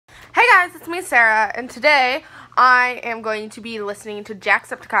guys, it's me, Sarah, and today I am going to be listening to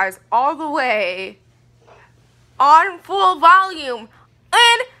Jacksepticeye's all the way on full volume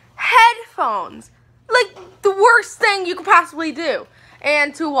in headphones. Like, the worst thing you could possibly do.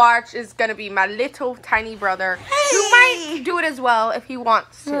 And to watch is going to be my little tiny brother, who might do it as well if he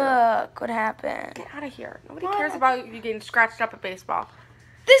wants to. Look, what happened? Get out of here. Nobody cares about you getting scratched up at baseball.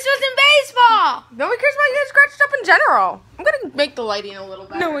 This wasn't baseball! Nobody cares about you getting scratched up in general. I'm going to make the lighting a little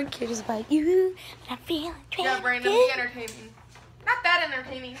better. No one cares about you, but I'm feeling great. Yeah, Brandon, be entertaining. Not that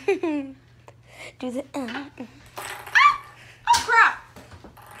entertaining. Do the Ah! Oh, crap.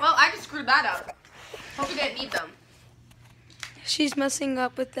 Well, I just screwed that up. Hope you didn't need them. She's messing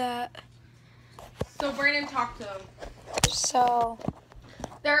up with that. So, Brandon, talk to him. So.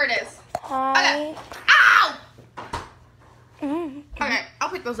 There it is. Hi. Okay. Ow! Okay, I'll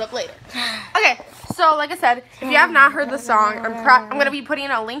pick those up later. Okay, so like I said, if you have not heard the song, I'm going to be putting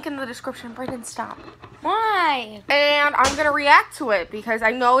a link in the description. Brandon, stop. Why? And I'm going to react to it because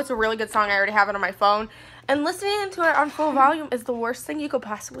I know it's a really good song. I already have it on my phone. And listening to it on full volume is the worst thing you could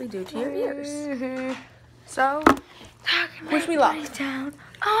possibly do to your ears. So, wish me luck. Down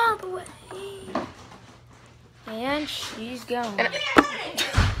all the way. And she's going.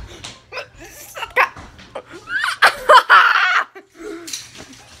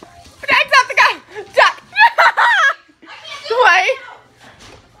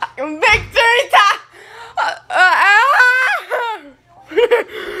 And victory time!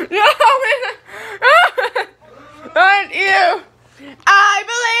 And you, I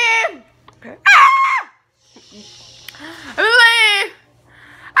believe!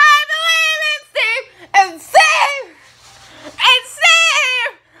 I believe in Steve and Steve! And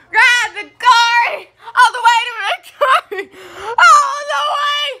Steve! Grab the glory all the way to victory! All the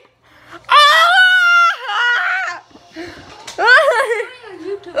way!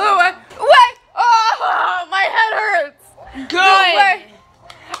 Wait! Oh, my head hurts! Good! No way!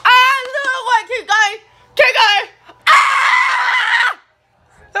 Keep going! Keep going!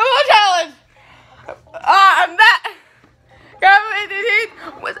 The whole challenge! I'm that!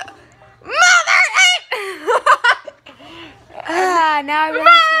 Mother! Now I'm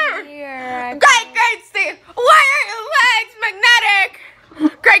right here. Great, Steve! Why are your legs magnetic?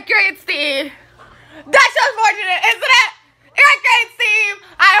 Great, Steve! That's so unfortunate, isn't it? Great, Steve!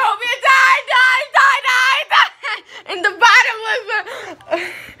 I hope you die! In the bottom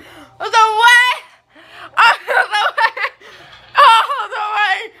of the way! All the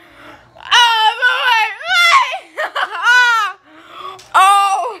way!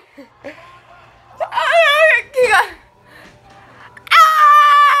 Oh!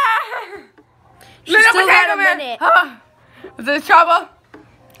 She still got a minute. Is this trouble?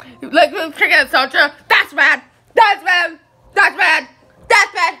 Like chicken and soda? That's bad!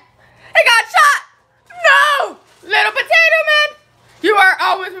 He got shot! No! Little Potato Man! You are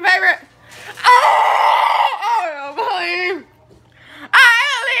always my favorite! I believe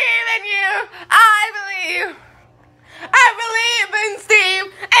in you! I believe in Steve!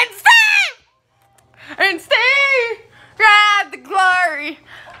 And Steve! Grab the glory!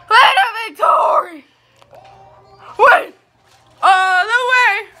 Let a victory! Wait! All the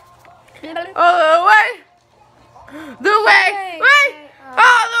way! Keep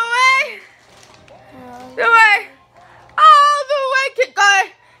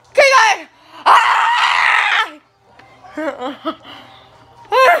going! Ah!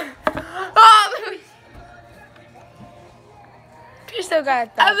 She still got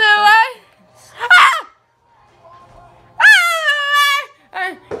All that. the way!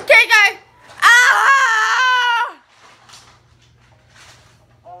 Keep going!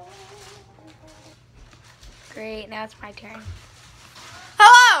 Great, now it's my turn.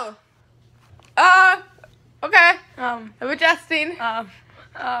 Hello! Okay. Um, I'm adjusting. Am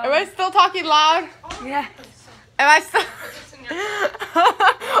I still talking loud? yeah. Am I still?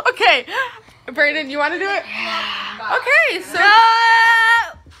 Okay. Brandon, you want to do it? Okay, so.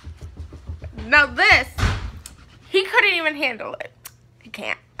 Now this, he couldn't even handle it. He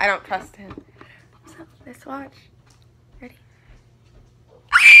can't. I don't trust him. So, let's watch. Ready?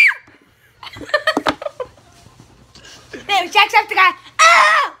 There, Jacksepticeye.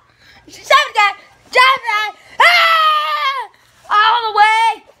 Oh! Jacksepticeye. All the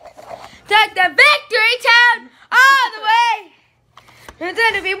way. Take the victory town. All the way. It's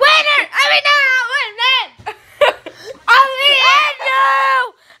gonna be winner. Winner. I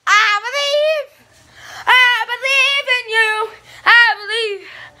believe in you. I believe in you.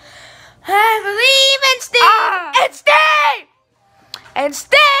 I believe in Steve. And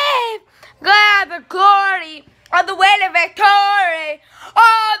Steve. Grab the glory on the way to victory.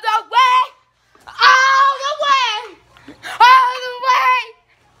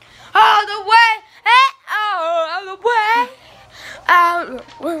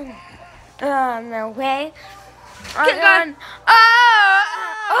 on their way. Get going.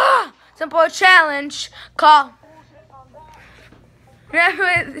 Simple challenge. Call.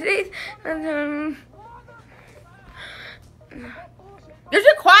 You're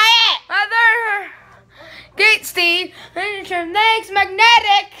too quiet. Mother. Great, Steve. Legs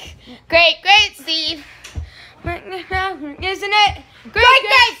magnetic. Great, Steve. Isn't it?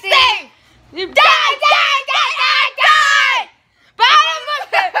 Great, Steve. You die. Bottom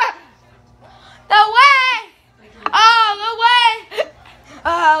of the way. All the way.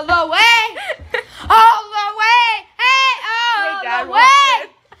 All the way. All the way. Hey, all the way.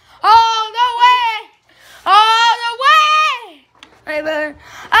 All the way. All the way.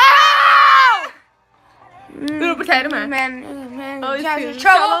 Oh! Little potato man. Man, Oh, he's he's in in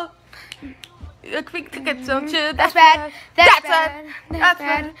trouble. You quick to get some shit. That's bad. That's bad.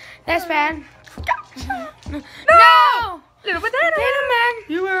 No! Little potato man.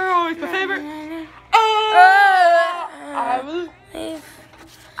 You were always my favorite. Oh!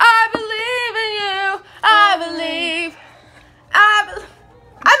 I believe in you. I believe. I'm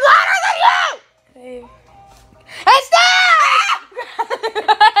louder than you. It's there!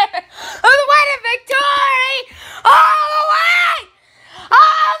 On the way to victory! All the way!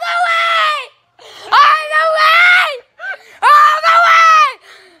 All the way! All the way! All the way!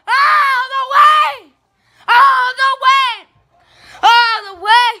 All the way! All the way! All the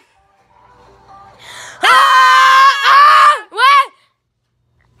way! What?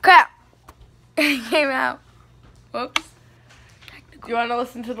 Crap. It came out. Whoops. Do you want to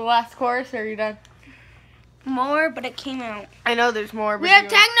listen to the last chorus, or are you done? More, but it came out. I know there's more. But We have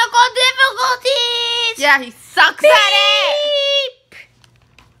technical difficulties! Yeah, he sucks Beep! at it.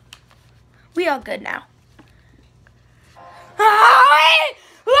 We all good now.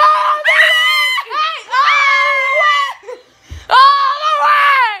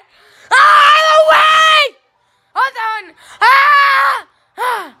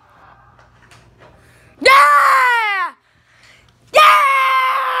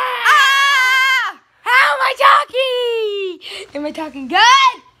 Am I talking good?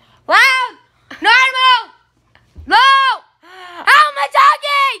 Loud? Normal? Low? How am I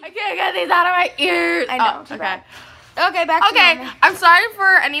talking? I can't get these out of my ears. I know, Oh, too okay. bad. Okay, back to Okay, normal. I'm sorry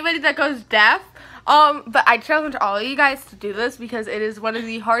for anybody that goes deaf. But I challenge all of you guys to do this because it is one of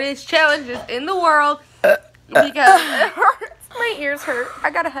the hardest challenges in the world. Because it hurts. My ears hurt. I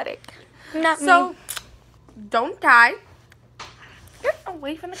got a headache. Not So me. don't die. Get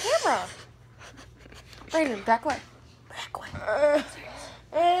away from the camera. Brandon, back away. Back away.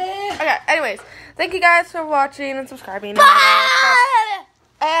 Okay, anyways, thank you guys for watching and subscribing.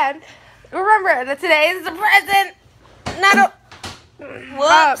 And remember that today is the present. Not a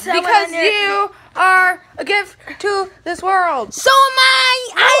because you are a gift to this world. So am I.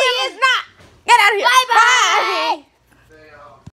 I am